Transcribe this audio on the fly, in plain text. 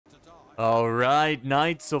All right,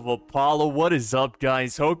 Knights of Apollo, what is up,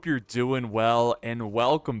 guys? Hope you're doing well, and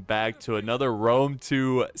welcome back to another Rome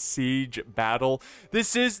 2 Siege battle.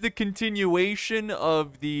 This is the continuation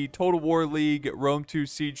of the Total War League Rome 2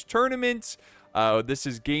 Siege tournament. This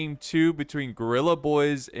is game 2 between Gorilla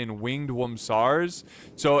Boiis and W.Whumsars.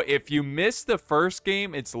 So if you missed the first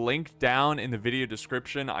game, it's linked down in the video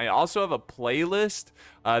description. I also have a playlist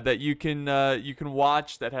that you can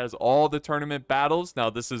watch that has all the tournament battles. Now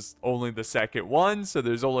this is only the second one, so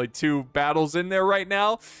there's only 2 battles in there right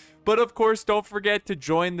now. But of course, don't forget to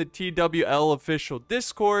join the TWL official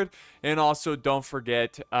Discord, and also don't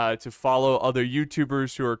forget to follow other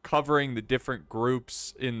YouTubers who are covering the different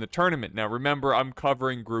groups in the tournament. Now remember, I'm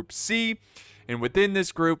covering Group C, and within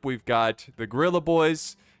this group, we've got the Gorilla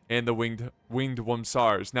Boiis and the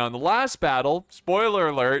W.Whumsars. Now in the last battle, spoiler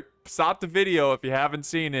alert, stop the video if you haven't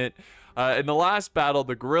seen it. In the last battle,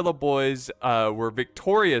 the Gorilla Boiis were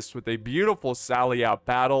victorious with a beautiful sally out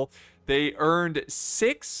battle. They earned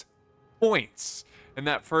 6 points in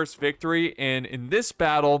that first victory, and in this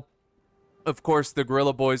battle, of course, the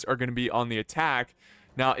Gorilla Boiis are going to be on the attack.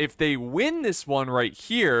 Now, if they win this one right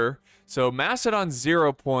here, so Macedon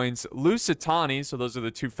 0 points, Lusitani, so those are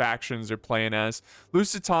the 2 factions they're playing as.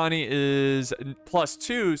 Lusitani is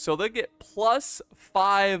 +2, so they get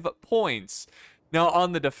 +5 points. Now,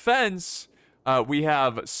 on the defense, we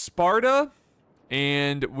have Sparta,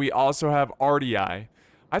 and we also have RDI.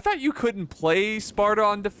 I thought you couldn't play Sparta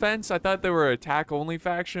on defense. I thought they were an attack-only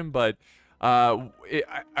faction, but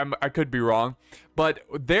I could be wrong. But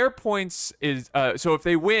their points is... so if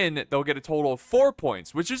they win, they'll get a total of 4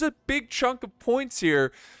 points, which is a big chunk of points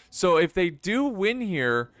here. So if they do win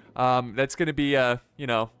here, that's going to be a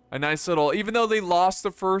nice little... Even though they lost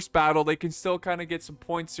the first battle, they can still kind of get some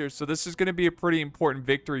points here. So this is going to be a pretty important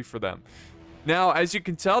victory for them. Now, as you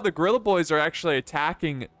can tell, the Gorilla Boiis are actually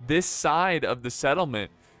attacking this side of the settlement,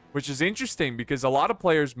 which is interesting because a lot of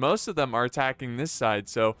players, most of them are attacking this side.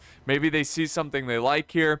 So maybe they see something they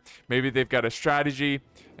like here. Maybe they've got a strategy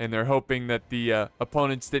and they're hoping that the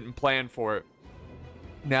opponents didn't plan for it.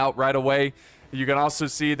 Now, right away, you can also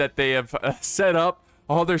see that they have set up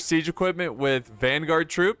all their siege equipment with Vanguard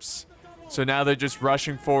troops. So now they're just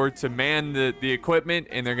rushing forward to man the equipment,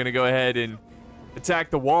 and they're going to go ahead and attack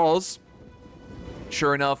the walls.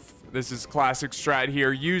 Sure enough, this is classic strat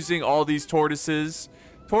here, using all these tortoises.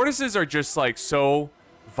 Tortoises are just like so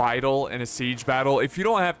vital in a siege battle. If you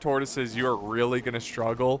don't have tortoises, you're really going to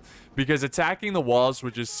struggle because attacking the walls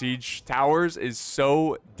with just siege towers is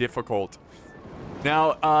so difficult.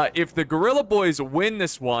 Now, if the Gorilla Boiis win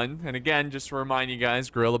this one, and again, just to remind you guys,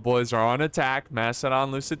 Gorilla Boiis are on attack,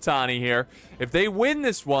 Macedon Lusitani here. If they win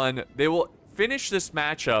this one, they will finish this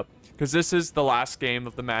matchup, because this is the last game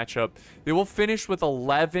of the matchup. They will finish with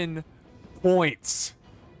 11 points.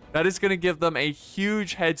 That is going to give them a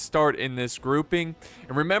huge head start in this grouping.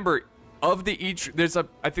 And remember, of the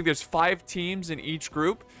I think there's 5 teams in each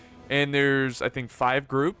group, and there's, I think, 5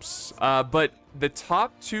 groups. But the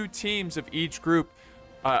top 2 teams of each group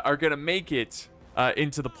are going to make it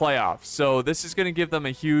into the playoffs. So this is going to give them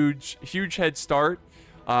a huge head start,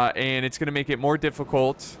 and it's going to make it more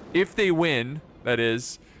difficult, if they win, that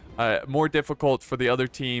is, more difficult for the other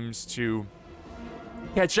teams to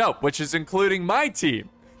catch up, which is including my team.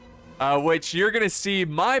 Which you're going to see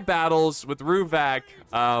my battles with Ruvak.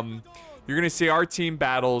 You're going to see our team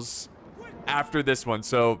battles after this one.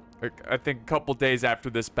 So I think a couple days after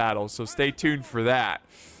this battle. So stay tuned for that.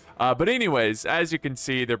 But anyways, as you can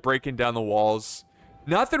see, they're breaking down the walls.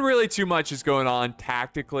 Nothing really too much is going on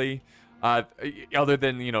tactically, other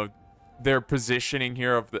than, their positioning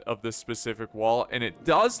here of this specific wall. And it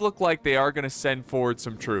does look like they are going to send forward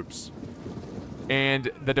some troops.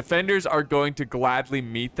 And the defenders are going to gladly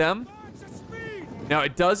meet them. Now,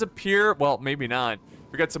 it does appear... Well, maybe not.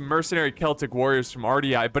 We got some mercenary Celtic warriors from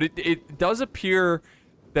RDI. But it does appear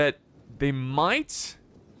that they might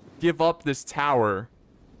give up this tower,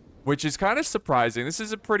 which is kind of surprising. This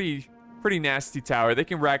is a pretty nasty tower. They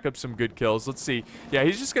can rack up some good kills. Let's see. Yeah,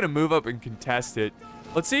 he's just going to move up and contest it.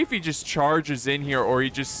 Let's see if he just charges in here or he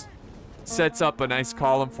just sets up a nice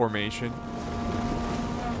column formation.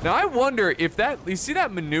 Now, I wonder if that... You see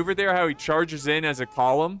that maneuver there, how he charges in as a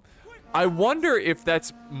column? I wonder if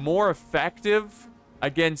that's more effective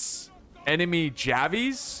against enemy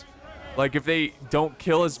Javies. Like, if they don't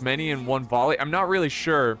kill as many in one volley. I'm not really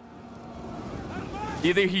sure.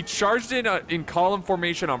 Either he charged in column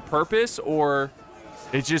formation on purpose, or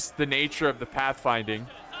it's just the nature of the pathfinding.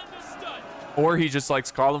 Or he just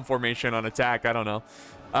likes column formation on attack. I don't know.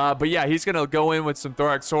 But yeah, he's going to go in with some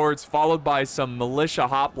thorax swords, followed by some militia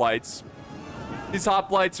hoplites. These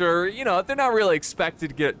hoplites are, you know, they're not really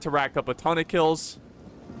expected to rack up a ton of kills,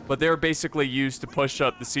 but they're basically used to push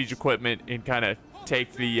up the siege equipment and kind of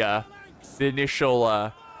take the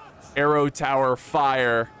initial arrow tower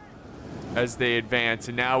fire as they advance.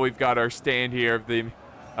 And now we've got our stand here of the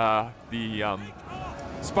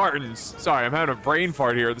Spartans. Sorry, I'm having a brain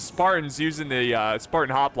fart here. The Spartans using the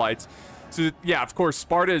Spartan hoplites. So yeah, of course,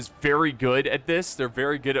 Sparta is very good at this. They're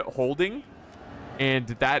very good at holding, and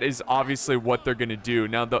that is obviously what they're going to do.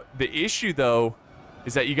 Now, the issue, though,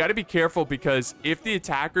 is that you got to be careful, because if the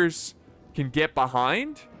attackers can get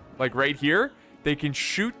behind, like right here, they can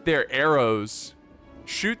shoot their arrows,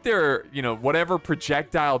 shoot their, you know, whatever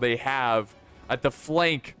projectile they have at the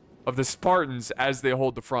flank of the Spartans as they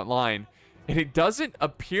hold the front line. And it doesn't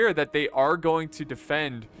appear that they are going to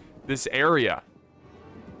defend this area.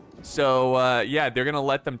 So, yeah, they're going to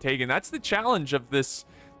let them take it. And that's the challenge of this.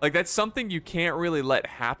 Like, that's something you can't really let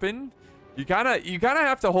happen. You kind of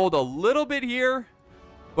have to hold a little bit here.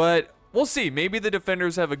 But we'll see. Maybe the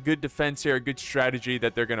defenders have a good defense here, a good strategy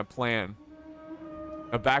that they're going to plan.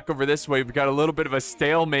 Now, back over this way, we've got a little bit of a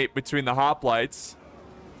stalemate between the hoplites.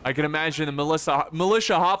 I can imagine the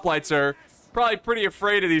militia hoplites are probably pretty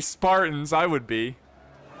afraid of these Spartans. I would be.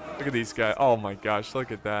 Look at these guys. Oh my gosh,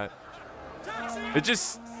 look at that.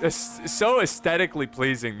 It's so aesthetically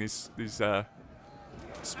pleasing, these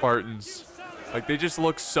Spartans. Like, they just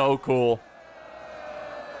look so cool.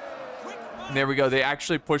 And there we go. They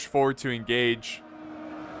actually push forward to engage.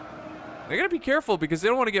 They gotta be careful, because they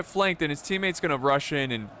don't want to get flanked, and his teammate's gonna rush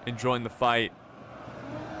in and join the fight.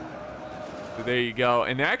 So there you go.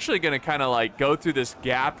 And they're actually gonna kind of like go through this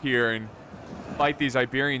gap here and fight these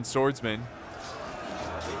Iberian swordsmen.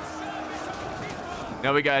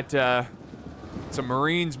 Now we got some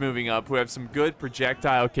Marines moving up who have some good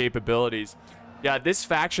projectile capabilities. Yeah, this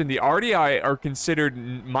faction, the RDI, are considered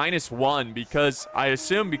 -1 because, I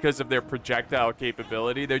assume, because of their projectile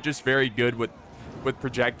capability. They're just very good with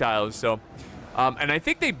projectiles. So, and I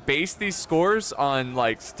think they base these scores on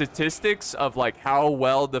like statistics of like how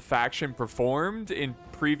well the faction performed in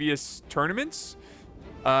previous tournaments.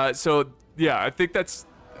 So yeah, I think that's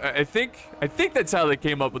how they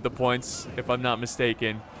came up with the points, if I'm not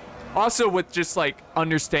mistaken. Also with just like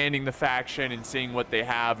understanding the faction and seeing what they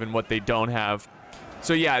have and what they don't have.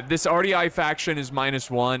 So yeah, this RDI faction is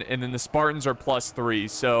 -1, and then the Spartans are +3.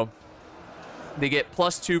 So they get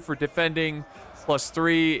 +2 for defending,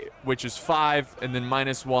 +3, which is 5, and then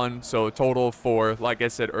 -1, so a total of 4, like I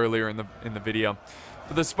said earlier in the video.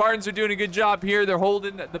 But the Spartans are doing a good job here. They're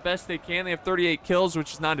holding the best they can. They have 38 kills,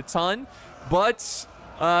 which is not a ton, but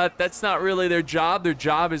that's not really their job. Their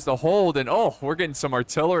job is to hold, and oh, we're getting some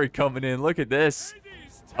artillery coming in. Look at this.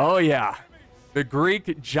 Oh yeah, the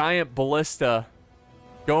Greek giant ballista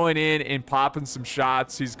going in and popping some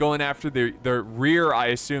shots. He's going after the rear, I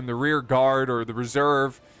assume, the rear guard, or the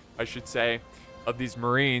reserve, I should say, of these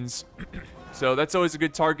Marines. So that's always a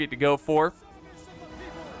good target to go for.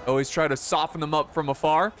 Always try to soften them up from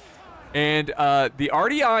afar. And the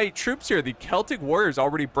RDI troops here, the Celtic warriors,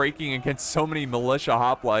 already breaking against so many militia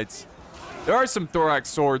hoplites. There are some thorax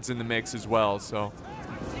swords in the mix as well, so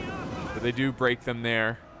but they do break them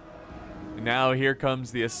there. And now here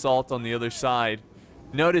comes the assault on the other side.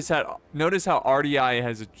 Notice how RDI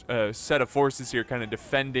has a set of forces here kind of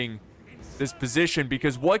defending this position,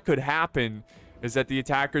 because what could happen is that the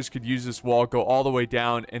attackers could use this wall, go all the way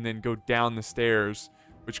down, and then go down the stairs,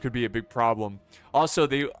 which could be a big problem. Also,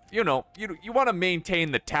 you want to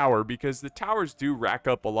maintain the tower, because the towers do rack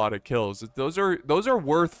up a lot of kills. Those are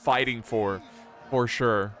worth fighting for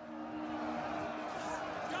sure.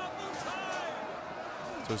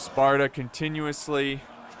 So Sparta continuously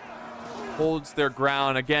holds their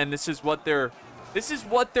ground. Again, this is what they're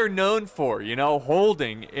known for, you know,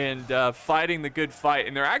 holding and fighting the good fight.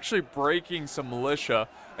 And they're actually breaking some militia.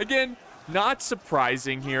 Again, not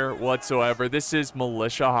surprising here whatsoever. This is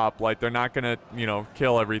militia hoplite. They're not gonna, you know,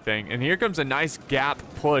 kill everything. And here comes a nice gap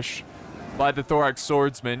push by the thorax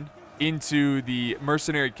swordsman into the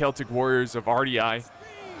mercenary Celtic warriors of RDI.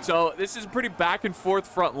 So this is a pretty back and forth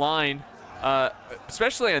front line,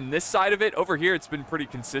 especially on this side of it. Over here, it's been pretty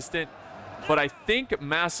consistent. But I think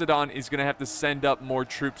Macedon is going to have to send up more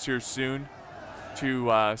troops here soon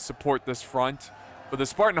to support this front. But the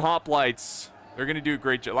Spartan hoplites, they're going to do a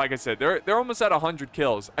great job. Like I said, they're almost at 100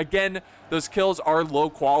 kills. Again, those kills are low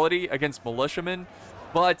quality against militiamen,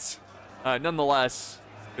 but nonetheless,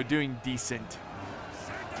 they're doing decent.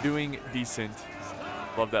 Doing decent.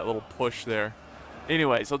 Love that little push there.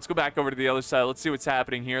 Anyways, let's go back over to the other side. Let's see what's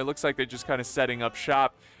happening here. It looks like they're just kind of setting up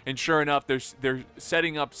shop. And sure enough, they're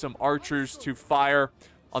setting up some archers to fire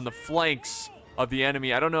on the flanks of the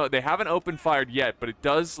enemy. I don't know. They haven't open fired yet, but it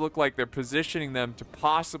does look like they're positioning them to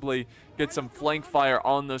possibly get some flank fire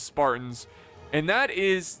on those Spartans. And that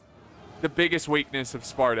is the biggest weakness of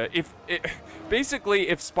Sparta. Basically,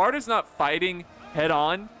 if Sparta's not fighting head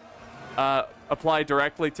on, apply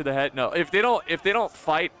directly to the head. No, if they don't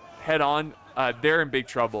fight head on, they're in big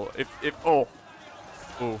trouble. Oh,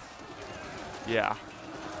 yeah.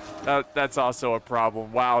 That's also a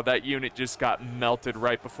problem. Wow, that unit just got melted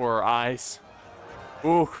right before our eyes.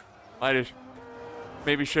 Ooh,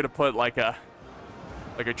 maybe should have put like a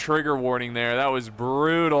trigger warning there. That was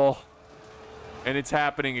brutal. And it's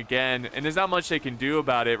happening again. And there's not much they can do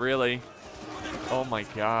about it, really. Oh my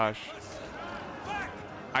gosh.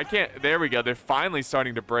 I can't. There we go. They're finally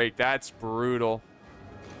starting to break. That's brutal.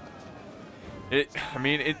 I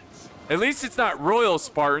mean, at least it's not Royal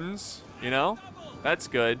Spartans, you know? That's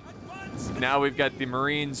good. Now we've got the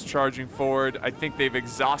Marines charging forward. I think they've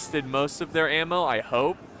exhausted most of their ammo, I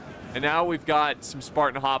hope. And now we've got some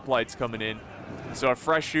Spartan hoplites coming in. So a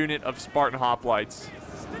fresh unit of Spartan hoplites.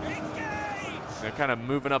 They're kind of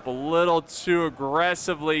moving up a little too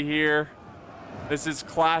aggressively here. This is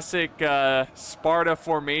classic Sparta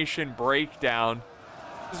formation breakdown.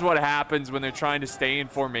 This is what happens when they're trying to stay in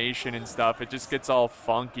formation and stuff. It just gets all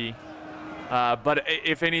funky. But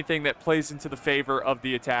if anything, that plays into the favor of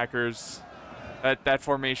the attackers. That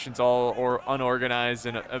formation's all unorganized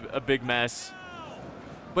and a big mess.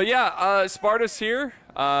 But yeah, Sparta's here.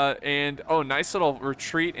 And, oh, nice little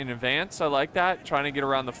retreat in advance. I like that. Trying to get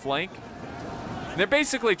around the flank. And they're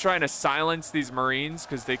basically trying to silence these Marines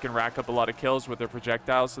because they can rack up a lot of kills with their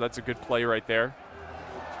projectiles. So that's a good play right there.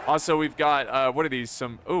 Also, we've got, what are these?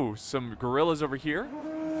 Some guerrillas over here.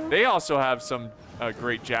 They also have some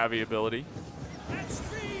great Javi ability.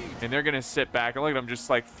 And they're going to sit back. And look at them just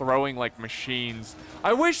like throwing like machines.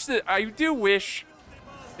 I do wish,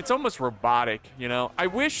 it's almost robotic, you know. I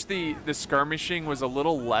wish the skirmishing was a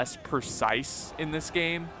little less precise in this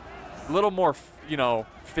game. A little more, you know,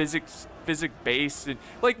 physics based. And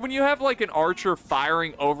like when you have like an archer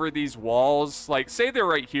firing over these walls, like say they're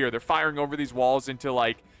right here, they're firing over these walls into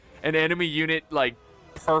like an enemy unit like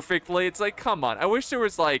perfectly. It's like, come on. I wish there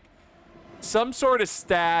was like some sort of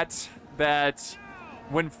stat that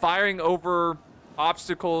when firing over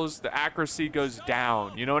obstacles, the accuracy goes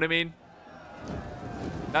down. You know what I mean?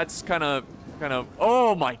 That's kind of,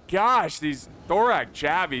 oh my gosh, these thorax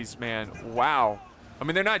javies, man. Wow. I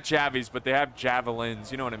mean, they're not javies, but they have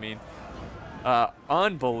javelins. You know what I mean?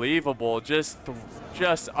 Unbelievable. Just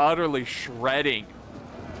utterly shredding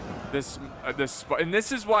this. And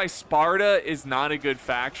this is why Sparta is not a good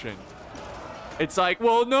faction. It's like,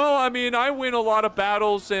 well, no, I mean, I win a lot of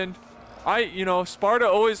battles and Sparta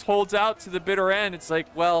always holds out to the bitter end. It's like,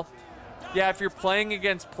 well, yeah, if you're playing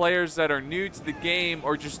against players that are new to the game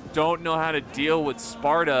or just don't know how to deal with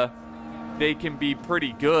Sparta, they can be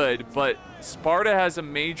pretty good. But Sparta has a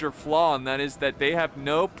major flaw, and that is that they have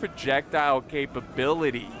no projectile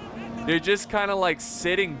capability. They're just kind of like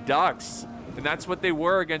sitting ducks, and that's what they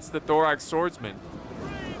were against the thorax swordsmen.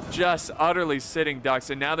 Just utterly sitting ducks,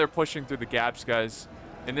 and now they're pushing through the gaps, guys.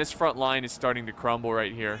 And this front line is starting to crumble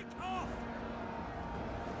right here.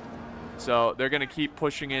 So they're going to keep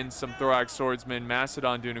pushing in some thorax swordsmen.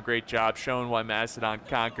 Macedon doing a great job, showing why Macedon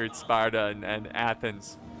conquered Sparta and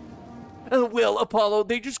Athens. Oh, well, Apollo,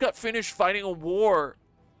 they just got finished fighting a war.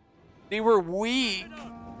 They were weak.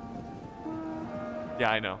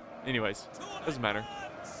 Yeah, I know. Anyways, doesn't matter.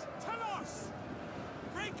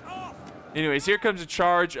 Anyways, here comes a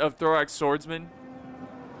charge of thorax swordsmen.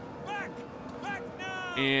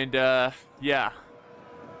 And, yeah.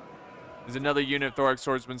 There's another unit of thorax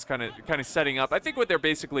swordsmen's kind of setting up. I think what they're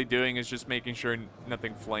basically doing is just making sure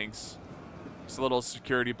nothing flanks. Just a little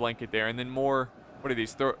security blanket there. And then more, what are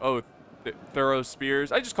these? Thorough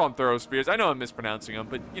spears. I just call them thorough spears. I know I'm mispronouncing them,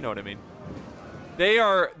 but you know what I mean. They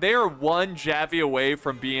are one Javi away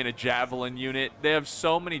from being a javelin unit. They have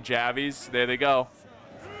so many Javies. There they go.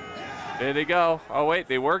 There they go. Oh, wait,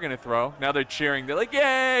 they were going to throw. Now they're cheering. They're like,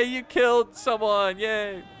 yay, you killed someone.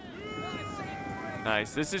 Yay.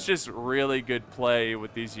 Nice. This is just really good play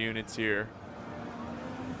with these units here.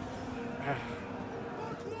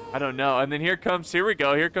 I don't know. And then here we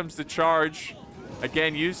go. Here comes the charge.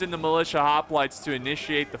 Again, using the militia hoplites to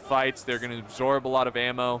initiate the fights. They're going to absorb a lot of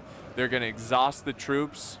ammo. They're going to exhaust the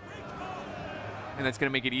troops. And that's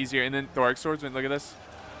going to make it easier. And then thorax swordsman, look at this.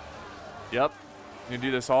 Yep. I'm going to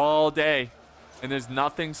do this all day. And there's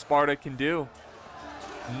nothing Sparta can do.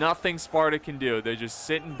 Nothing Sparta can do. They're just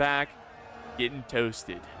sitting back, getting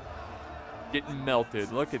toasted. Getting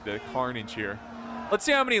melted. Look at the carnage here. Let's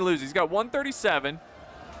see how many he loses. He's got 137.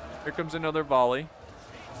 Here comes another volley.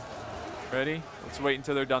 Ready? Let's wait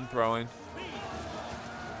until they're done throwing.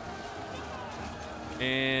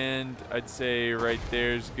 And I'd say right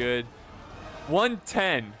there's good.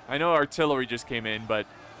 110. I know artillery just came in, but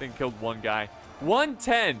I think killed one guy.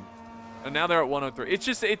 110. And now they're at 103. It's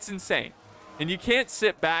just, it's insane. And you can't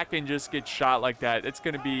sit back and just get shot like that. It's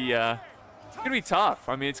gonna be tough.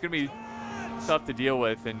 I mean, it's gonna be tough to deal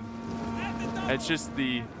with, and it's just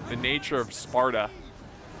the nature of Sparta.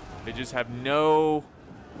 They just have no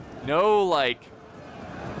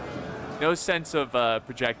sense of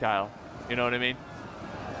projectile. You know what I mean?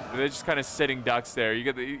 They're just kind of sitting ducks there.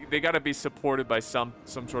 They got to be supported by some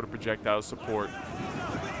sort of projectile support.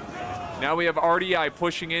 Now we have RDI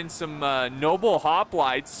pushing in some noble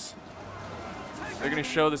hoplites. They're going to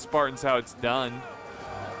show the Spartans how it's done.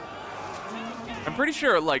 I'm pretty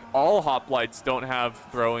sure like all hoplites don't have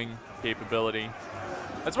throwing capability.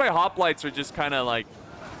 That's why hoplites are just kind of like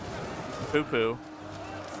poo-poo.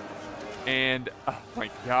 And oh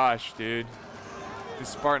my gosh, dude. The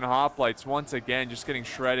Spartan hoplites once again just getting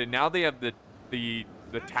shredded. Now they have the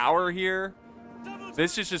tower here.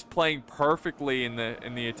 This is just playing perfectly in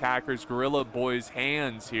the attacker's Gorilla Boys'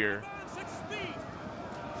 hands here.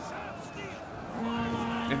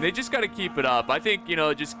 And they just got to keep it up. I think, you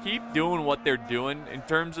know, just keep doing what they're doing in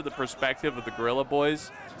terms of the perspective of the Gorilla Boys.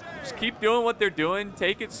 Just keep doing what they're doing.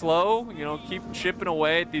 Take it slow. You know, keep chipping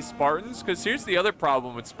away at these Spartans. Because here's the other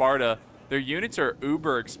problem with Sparta. Their units are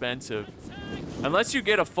uber expensive. Unless you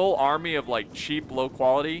get a full army of like cheap, low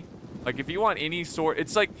quality, like if you want any sort,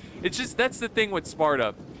 it's just, that's the thing with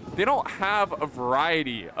Sparta. They don't have a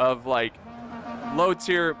variety of like low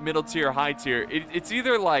tier, middle tier, high tier. It's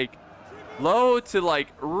either like low to like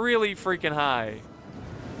really freaking high,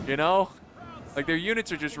 you know? Like their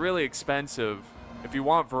units are just really expensive if you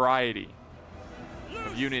want variety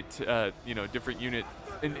of unit, you know, different unit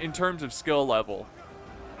in terms of skill level.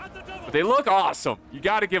 But they look awesome. You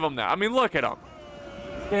got to give them that. I mean, look at them.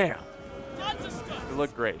 Damn. They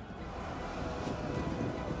look great.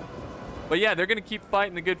 But yeah, they're going to keep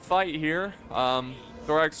fighting the good fight here.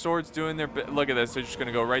 Thorax Swords doing their bit. Look at this. They're just going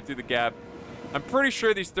to go right through the gap. I'm pretty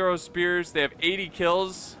sure these throw spears, they have 80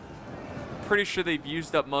 kills. Pretty sure they've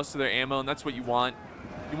used up most of their ammo, and that's what you want.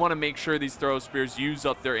 You want to make sure these throw spears use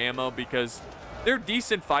up their ammo because they're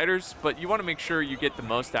decent fighters, but you want to make sure you get the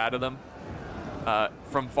most out of them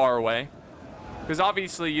from far away. Because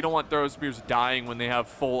obviously you don't want throw spears dying when they have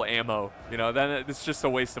full ammo. You know, then it's just a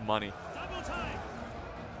waste of money.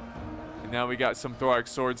 And now we got some Thorax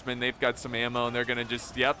Swordsmen. They've got some ammo, and they're going to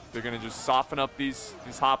just, yep, they're going to just soften up these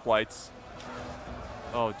hoplites.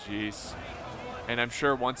 Oh, jeez. And I'm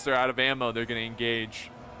sure once they're out of ammo, they're going to engage.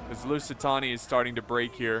 Because Lusitani is starting to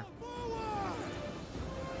break here.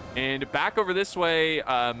 And back over this way,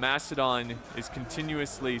 Macedon is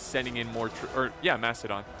continuously sending in more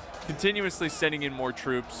Macedon. Continuously sending in more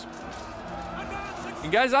troops.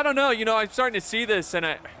 And guys, I don't know, you know, I'm starting to see this, and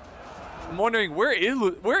I'm wondering, where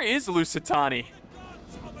is Lusitani?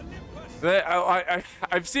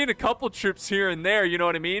 I've seen a couple troops here and there, you know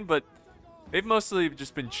what I mean? But they've mostly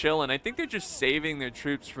just been chilling. I think they're just saving their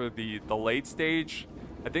troops for the late stage.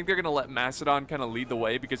 I think they're going to let Macedon kind of lead the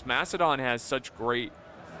way because Macedon has such great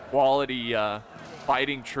quality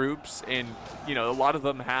fighting troops, and you know, a lot of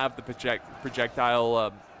them have the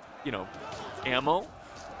projectile you know, ammo,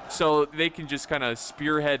 so they can just kind of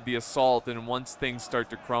spearhead the assault, and once things start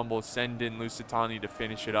to crumble, send in Lusitani to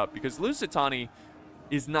finish it up, because Lusitani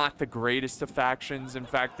is not the greatest of factions. In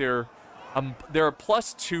fact, they're a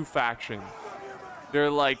 +2 faction.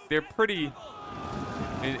 They're pretty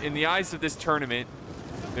in the eyes of this tournament,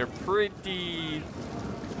 they're pretty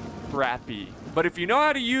crappy. But if you know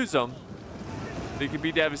how to use them, they can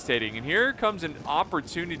be devastating. And here comes an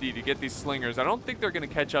opportunity to get these slingers. I don't think they're going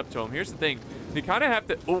to catch up to them. Here's the thing. They kind of have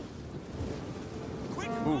to... Oh.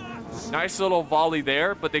 Ooh. Nice little volley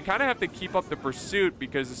there. But they kind of have to keep up the pursuit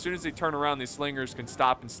because as soon as they turn around, these slingers can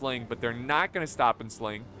stop and sling. But they're not going to stop and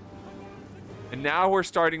sling. And now we're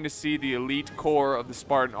starting to see the elite core of the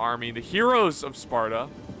Spartan army. The heroes of Sparta.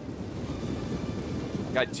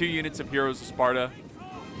 Got 2 units of heroes of Sparta.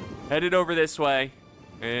 Headed over this way.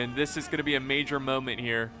 And this is going to be a major moment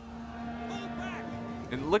here.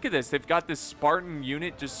 And look at this. They've got this Spartan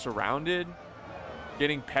unit just surrounded.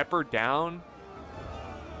 Getting peppered down.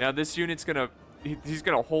 Now this unit's going to... He's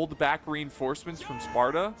going to hold back reinforcements from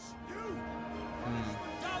Sparta.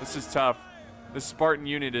 This is tough. The Spartan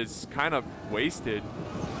unit is kind of wasted.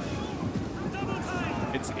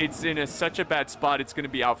 It's in such a bad spot. It's going to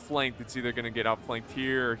be outflanked. It's either going to get outflanked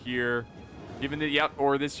here or here. Even the, yep,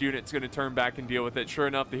 or this unit's going to turn back and deal with it. Sure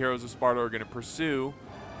enough, the heroes of Sparta are going to pursue.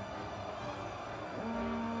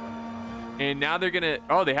 And now they're gonna,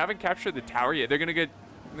 oh, they haven't captured the tower yet. They're gonna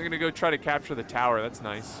go try to capture the tower. That's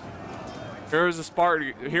nice. Heroes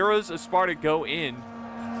of Sparta go in,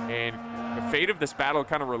 and the fate of this battle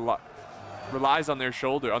kind of relies on their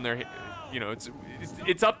shoulder, on their, you know,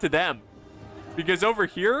 it's up to them. Because over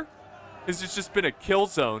here, this has just been a kill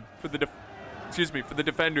zone for the, for the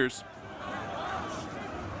defenders.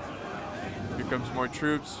 Here comes more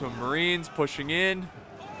troops, some Marines pushing in.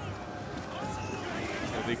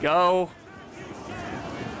 There they go.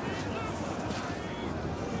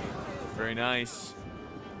 Very nice.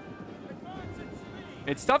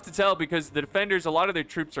 It's tough to tell because the defenders, a lot of their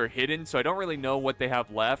troops are hidden, so I don't really know what they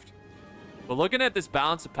have left. But looking at this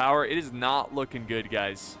balance of power, it is not looking good,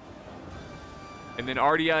 guys. And then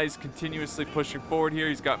RDI is continuously pushing forward here.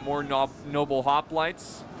 He's got more noble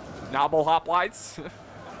hoplites. Noble hoplites?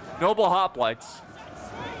 Noble hoplites.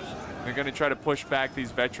 They're going to try to push back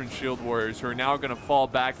these veteran shield warriors who are now going to fall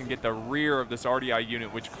back and get the rear of this RDI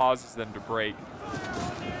unit, which causes them to break.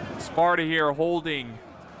 Sparta here holding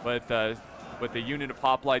with the unit of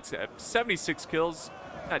hoplites at 76 kills.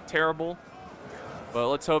 Not terrible. But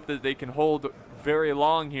let's hope that they can hold very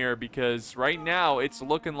long here, because right now it's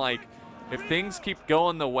looking like if things keep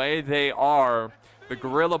going the way they are, the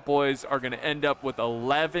Guerrilla Boys are going to end up with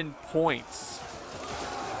 11 points,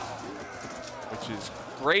 which is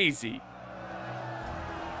crazy.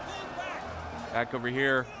 Back over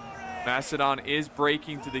here, Macedon is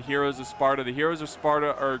breaking to the Heroes of Sparta. The Heroes of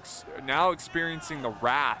Sparta are now experiencing the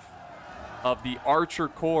wrath of the Archer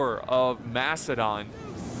Corps of Macedon.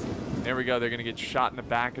 There we go. They're going to get shot in the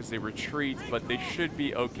back as they retreat, but they should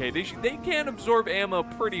be okay. They can absorb ammo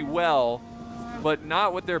pretty well, but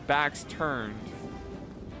not with their backs turned.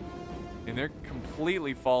 And they're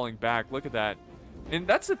completely falling back. Look at that. And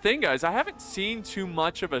that's the thing, guys. I haven't seen too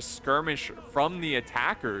much of a skirmish from the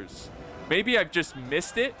attackers. Maybe I've just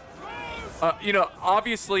missed it. You know,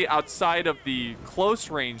 obviously outside of the close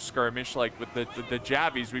range skirmish, like with the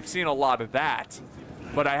Javies, we've seen a lot of that.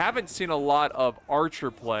 But I haven't seen a lot of archer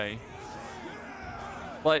play.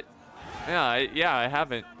 But, yeah, I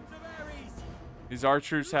haven't. These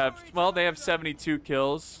archers have, well, they have 72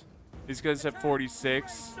 kills. These guys have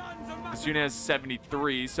 46. This unit has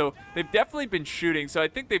 73. So they've definitely been shooting. So I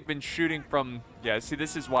think they've been shooting from, yeah, see,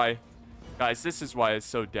 this is why, guys, this is why it's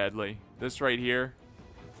so deadly. This right here.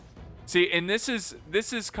 See, and this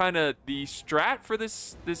is kind of the strat for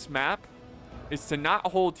this map is to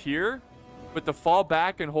not hold here, but to fall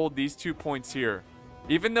back and hold these 2 points here.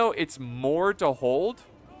 Even though it's more to hold,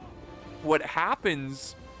 what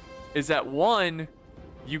happens is that, one,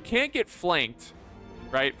 you can't get flanked,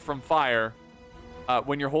 right, from fire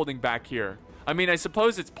when you're holding back here. I mean, I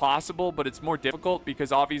suppose it's possible, but it's more difficult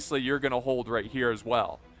because obviously you're going to hold right here as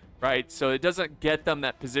well, right? So it doesn't get them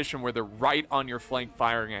that position where they're right on your flank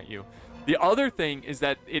firing at you. The other thing is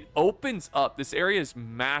that it opens up. This area is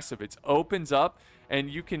massive. It opens up,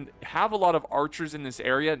 and you can have a lot of archers in this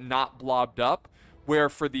area not blobbed up, where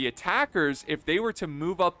for the attackers, if they were to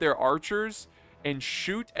move up their archers and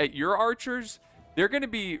shoot at your archers, they're going to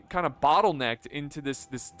be kind of bottlenecked into this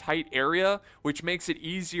tight area, which makes it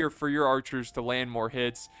easier for your archers to land more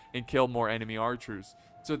hits and kill more enemy archers.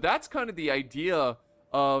 So that's kind of the idea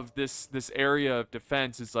of this area of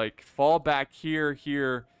defense, is like fall back here,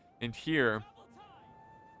 here, and here,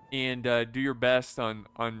 and do your best on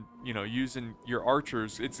you know, using your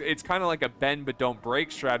archers. It's kind of like a bend but don't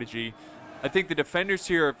break strategy. I think the defenders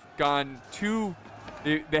here have gone too,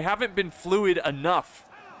 they haven't been fluid enough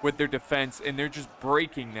with their defense, and they're just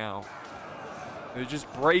breaking now. They're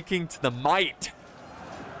just breaking to the might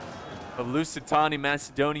of Lusitani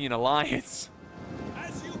Macedonian Alliance.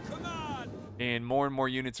 As you command. And more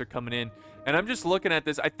units are coming in. And I'm just looking at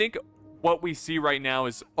this. I think what we see right now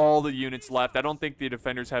is all the units left. I don't think the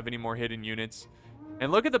defenders have any more hidden units.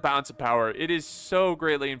 And look at the balance of power. It is so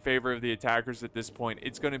greatly in favor of the attackers at this point.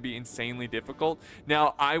 It's going to be insanely difficult.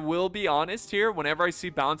 Now, I will be honest here. Whenever I see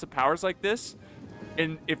balance of powers like this,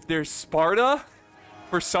 and if there's Sparta,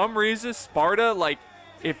 for some reason, Sparta, like,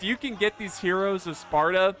 if you can get these Heroes of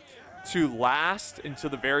Sparta to last until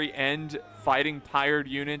the very end, fighting tired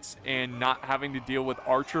units and not having to deal with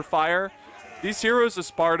archer fire, these Heroes of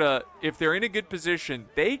Sparta, if they're in a good position,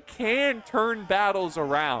 they can turn battles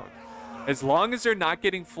around. As long as they're not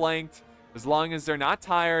getting flanked, as long as they're not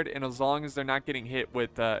tired, and as long as they're not getting hit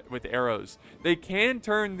with arrows, they can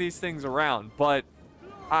turn these things around. But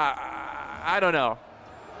I don't know.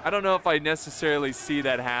 I don't know if I necessarily see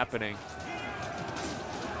that happening.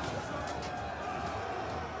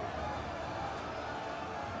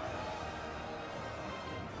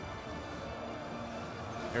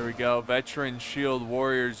 There we go. Veteran shield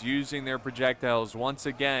warriors using their projectiles once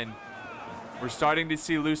again We're starting to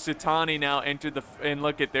see Lusitani now enter the... And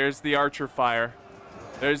look at, there's the archer fire.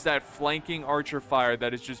 There's that flanking archer fire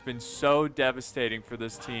that has just been so devastating for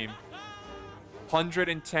this team.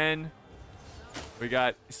 110. We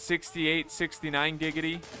got 68, 69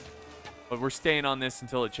 giggity. But we're staying on this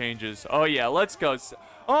until it changes. Oh, yeah, let's go.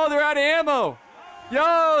 Oh, they're out of ammo.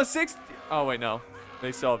 Yo, 60. Oh, wait, no.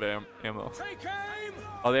 They still have ammo.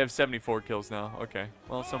 Oh, they have 74 kills now. Okay.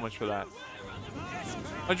 Well, so much for that.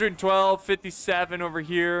 112, 57 over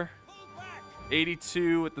here.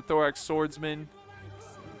 82 with the thorax swordsman.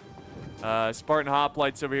 Spartan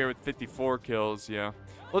hoplites over here with 54 kills. Yeah.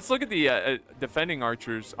 Let's look at the defending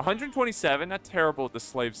archers. 127. Not terrible with the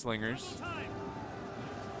slave slingers.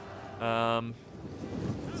 Let's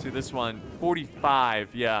see this one.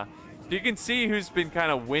 45. Yeah. So you can see who's been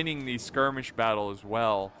kind of winning the skirmish battle as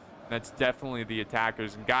well. That's definitely the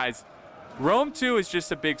attackers. And guys, Rome 2 is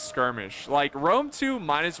just a big skirmish. Like, Rome 2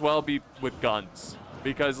 might as well be with guns.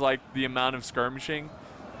 Because, like, the amount of skirmishing,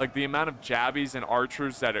 like, the amount of jabbies and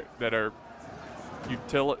archers that are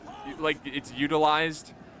it's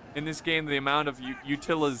utilized in this game, the amount of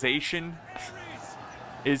utilization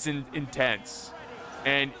is intense.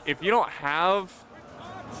 And if you don't have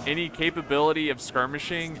any capability of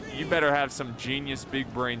skirmishing, you better have some genius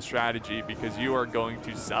big brain strategy, because you are going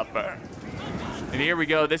to suffer. And here we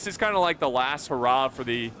go. This is kind of like the last hurrah for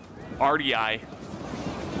the RDI,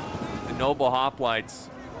 the noble hoplites.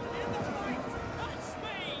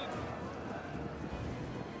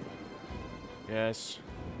 Yes,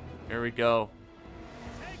 here we go.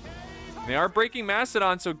 They are breaking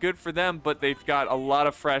Macedon, so good for them, but they've got a lot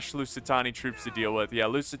of fresh Lusitani troops to deal with. Yeah,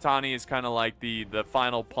 Lusitani is kind of like the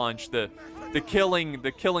final punch, the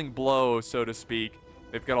killing blow, so to speak.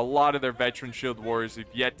 They've got a lot of their veteran shield warriors. We've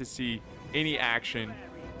yet to see any action.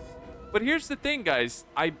 But here's the thing, guys.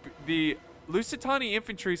 The Lusitani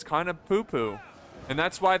infantry is kind of poo-poo, and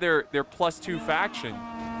that's why they're +2 faction.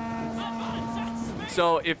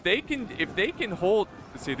 So if they can hold,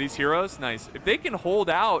 let's see these heroes, nice. If they can hold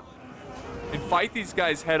out and fight these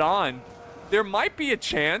guys head on, there might be a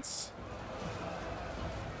chance.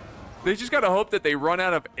 They just gotta hope that they run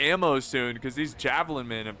out of ammo soon, because these javelin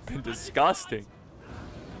men have been disgusting.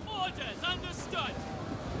 Orders understood.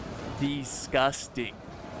 Disgusting.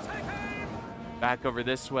 Back over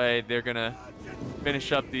this way, they're gonna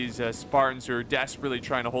finish up these Spartans who are desperately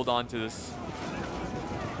trying to hold on to this,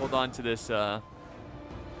 you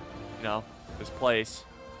know, this place,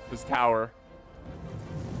 this tower.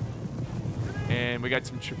 And we got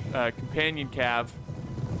some companion cav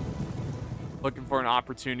looking for an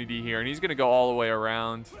opportunity here, and he's gonna go all the way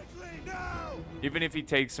around. Even if he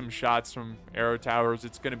takes some shots from arrow towers,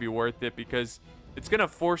 it's gonna be worth it, because it's gonna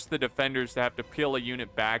force the defenders to have to peel a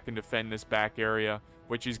unit back and defend this back area,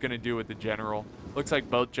 which he's gonna do with the general. Looks like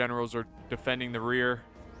both generals are defending the rear.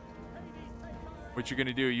 What you're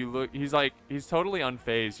gonna do, he's totally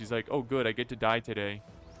unfazed. He's like, oh good, I get to die today.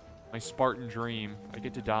 My Spartan dream. I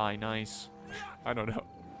get to die, nice. I don't know.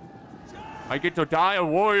 I get to die a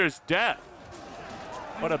warrior's death.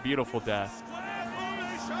 What a beautiful death.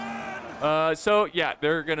 So yeah,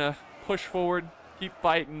 they're gonna push forward, keep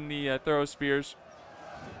fighting the throw spears.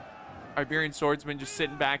 Iberian swordsmen just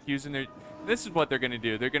sitting back using their... This is what they're gonna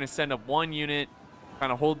do. They're gonna send up one unit,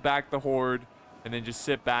 kind of hold back the horde, and then just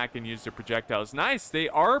sit back and use their projectiles. Nice, they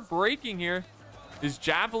are breaking here. These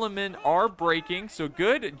javelin men are breaking, so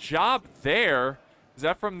good job there. Is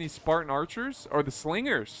that from the Spartan archers or the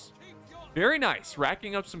slingers? Very nice,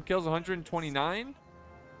 racking up some kills, 129.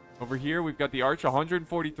 Over here, we've got the archer,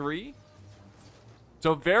 143.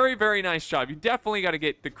 So very, very nice job. You definitely got to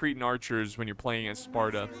get the Cretan archers when you're playing as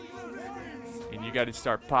Sparta. And you got to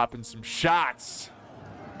start popping some shots.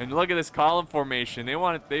 And look at this column formation. They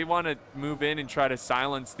want to move in and try to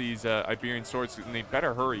silence these Iberian swords, and they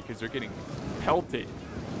better hurry because they're getting pelted.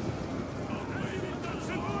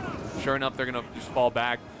 Sure enough, they're gonna just fall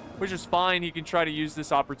back, which is fine. He can try to use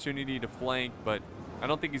this opportunity to flank, but I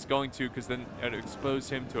don't think he's going to, because then it'd expose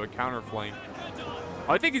him to a counter flank.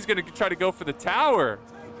 I think he's gonna try to go for the tower.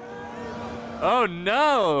 Oh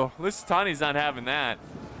no, Lusitani's not having that.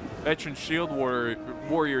 Veteran shield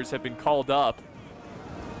warriors have been called up.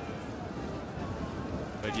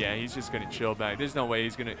 But yeah, he's just gonna chill back. There's no way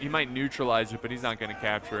he might neutralize it, but he's not gonna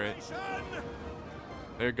capture it.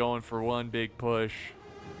 They're going for one big push.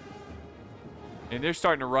 And they're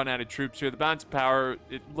starting to run out of troops here. The balance of power,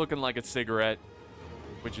 looking like a cigarette,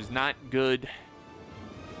 which is not good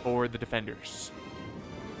for the defenders.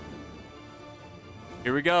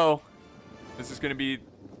 Here we go. This is gonna be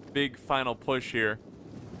big final push here.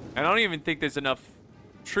 And I don't even think there's enough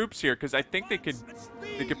troops here, because I think they could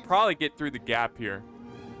probably get through the gap here.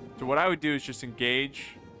 So what I would do is just engage,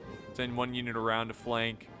 send one unit around to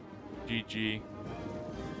flank. GG.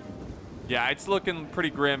 Yeah, it's looking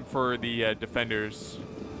pretty grim for the defenders.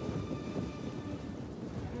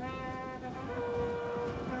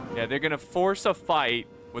 Yeah, they're going to force a fight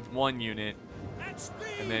with one unit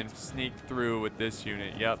and then sneak through with this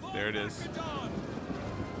unit. Yep, there it is.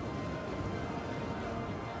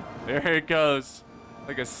 There it goes.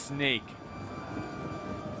 Like a snake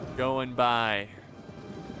going by.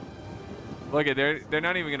 Look at, they're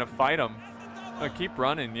not even going to fight them. Oh, keep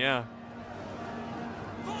running, yeah.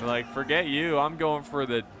 They're like, forget you. I'm going for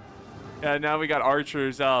the... Yeah, now we got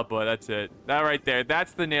archers up, but that's it. That right there,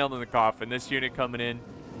 that's the nail in the coffin. This unit coming in.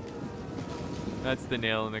 That's the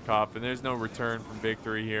nail in the coffin. There's no return from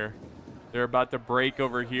victory here. They're about to break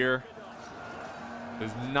over here.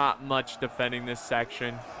 There's not much defending this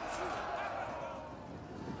section.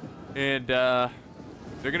 And they're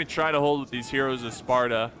going to try to hold these heroes of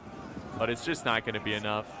Sparta, but it's just not going to be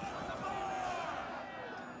enough.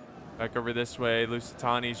 Back over this way,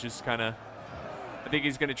 Lusitani's just kind of... I think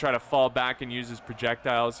he's going to try to fall back and use his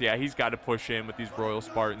projectiles. Yeah, he's got to push in with these Royal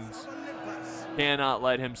Spartans. Cannot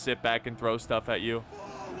let him sit back and throw stuff at you.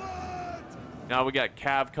 Now we got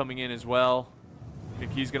Cav coming in as well. I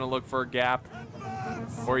think he's going to look for a gap.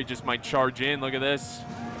 Or he just might charge in. Look at this.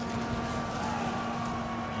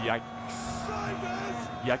 Yikes.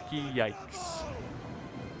 Yucky yikes.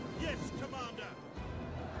 Yes, Commander.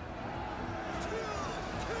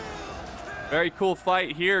 Very cool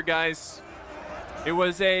fight here, guys. It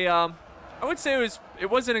was a, I would say it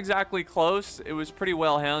wasn't exactly close. It was pretty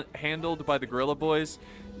well handled by the Guerrilla Boys.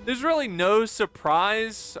 There's really no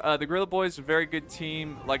surprise. The Guerrilla Boys are a very good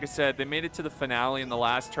team. Like I said, they made it to the finale in the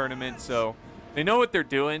last tournament, so they know what they're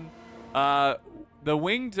doing. The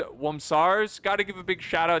winged Whumsars, got to give a big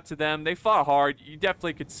shout out to them. They fought hard. You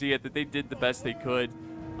definitely could see it that they did the best they could.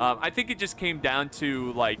 I think it just came down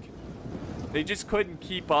to, like, they just couldn't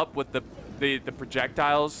keep up with the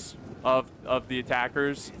projectiles of the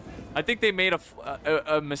attackers. I think they made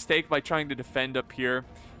a mistake by trying to defend up here.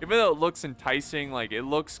 Even though it looks enticing, like, it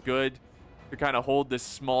looks good to kind of hold this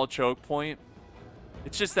small choke point.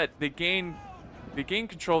 It's just that they gain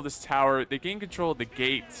control of this tower. They gain control of the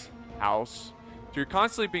gate house. So you're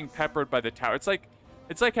constantly being peppered by the tower. It's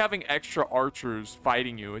like having extra archers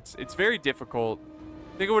fighting you. It's very difficult.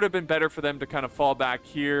 I think it would have been better for them to kind of fall back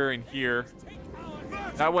here and here.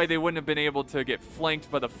 That way they wouldn't have been able to get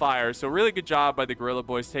flanked by the fire. So really good job by the Guerrilla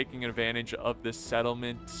Boys taking advantage of this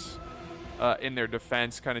settlement in their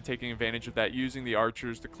defense, kind of taking advantage of that, using the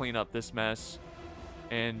archers to clean up this mess.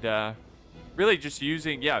 And really just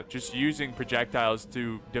using projectiles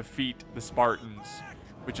to defeat the Spartans,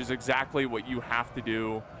 which is exactly what you have to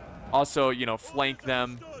do. Also, you know, flank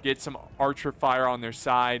them, get some archer fire on their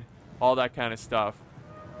side, all that kind of stuff.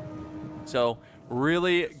 So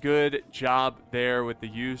really good job there with the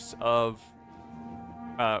use of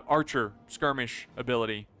archer skirmish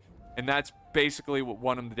ability. And that's basically what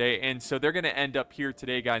won them today. And so they're going to end up here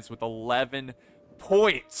today, guys, with 11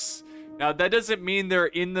 points. Now, that doesn't mean they're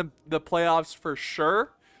in the playoffs for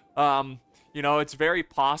sure. You know, it's very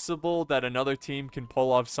possible that another team can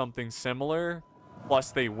pull off something similar,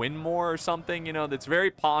 plus they win more or something. You know, that's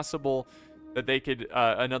very possible that they could,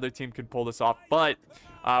 another team could pull this off. But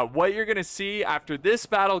what you're going to see after this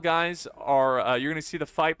battle, guys, are you're going to see the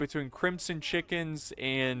fight between Crimson Chickens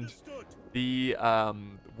and the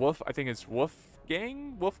Wolf. I think it's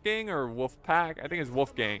Wolfgang or Wolfpack. I think it's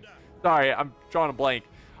Wolfgang. Sorry, I'm drawing a blank.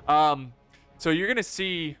 So you're gonna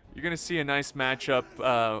see a nice matchup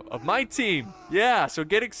of my team. Yeah, so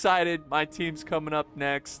get excited. My team's coming up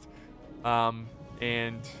next,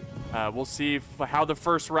 and we'll see how the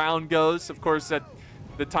first round goes. Of course, at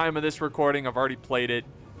the time of this recording, I've already played it,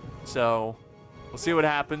 so we'll see what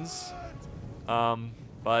happens.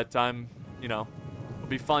 But you know, it'll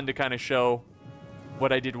be fun to kind of show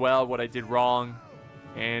what I did well, what I did wrong,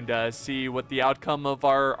 and see what the outcome of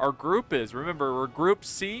our group is. Remember, we're Group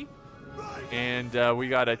C. And we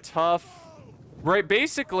got a tough... Right,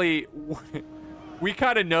 basically, we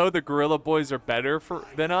kind of know the Guerrilla Boys are better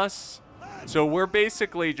than us. So we're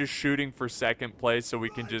basically just shooting for second place so we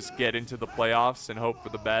can just get into the playoffs and hope for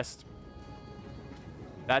the best.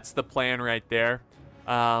 That's the plan right there.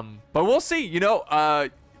 But we'll see. You know,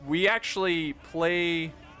 we actually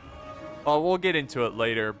play... Well, we'll get into it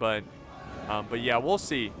later, but yeah, we'll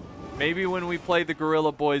see. Maybe when we play the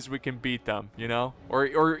Guerrilla Boys, we can beat them, you know?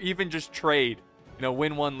 Or even just trade. You know,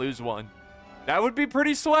 win one, lose one. That would be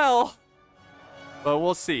pretty swell. But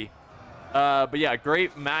we'll see. But yeah,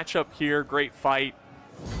 great matchup here. Great fight.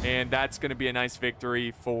 And that's going to be a nice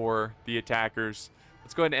victory for the attackers.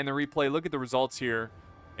 Let's go ahead and end the replay. Look at the results here.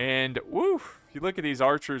 And, woo, if you look at these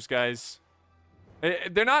archers, guys,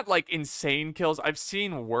 they're not, like, insane kills. I've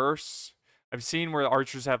seen worse. I've seen where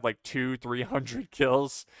archers have, like, 200-300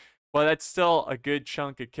 kills. But that's still a good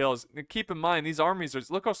chunk of kills. And keep in mind, these armies,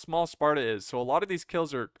 look how small Sparta is. So a lot of these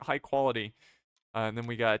kills are high quality. And then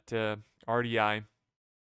we got RDI,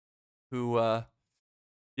 who,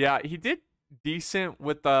 yeah, he did decent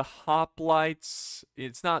with the hoplites.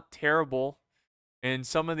 It's not terrible. And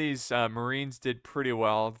some of these Marines did pretty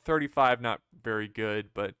well. 35, not very good,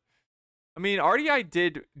 but I mean, RDI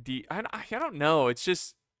did. I don't know. It's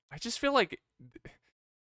just I just feel like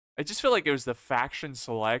it was the faction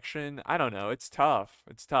selection. I don't know. It's tough.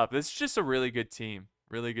 It's tough. This is just a really good team.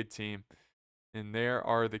 Really good team. And there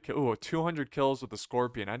are the 200 kills with the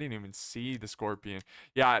Scorpion. I didn't even see the Scorpion.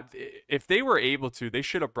 Yeah, if they were able to, they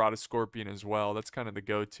should have brought a Scorpion as well. That's kind of the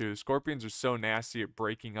go-to. Scorpions are so nasty at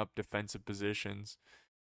breaking up defensive positions.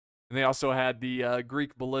 And they also had the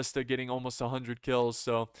Greek Ballista getting almost 100 kills.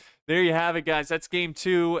 So there you have it, guys. That's game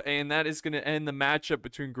 2. And that is going to end the matchup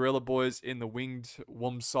between Gorilla Boys and the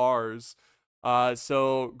W.Whumsars.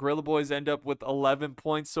 So Gorilla Boys end up with 11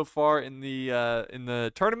 points so far in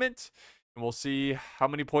the tournament. And we'll see how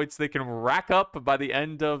many points they can rack up by the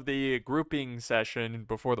end of the grouping session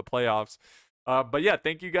before the playoffs. But yeah,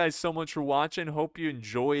 thank you guys so much for watching. Hope you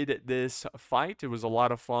enjoyed this fight. It was a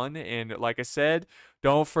lot of fun. And like I said,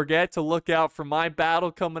 don't forget to look out for my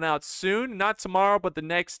battle coming out soon. Not tomorrow, but the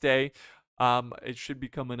next day. It should be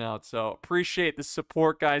coming out. So appreciate the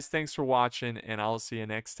support, guys. Thanks for watching, and I'll see you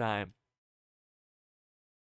next time.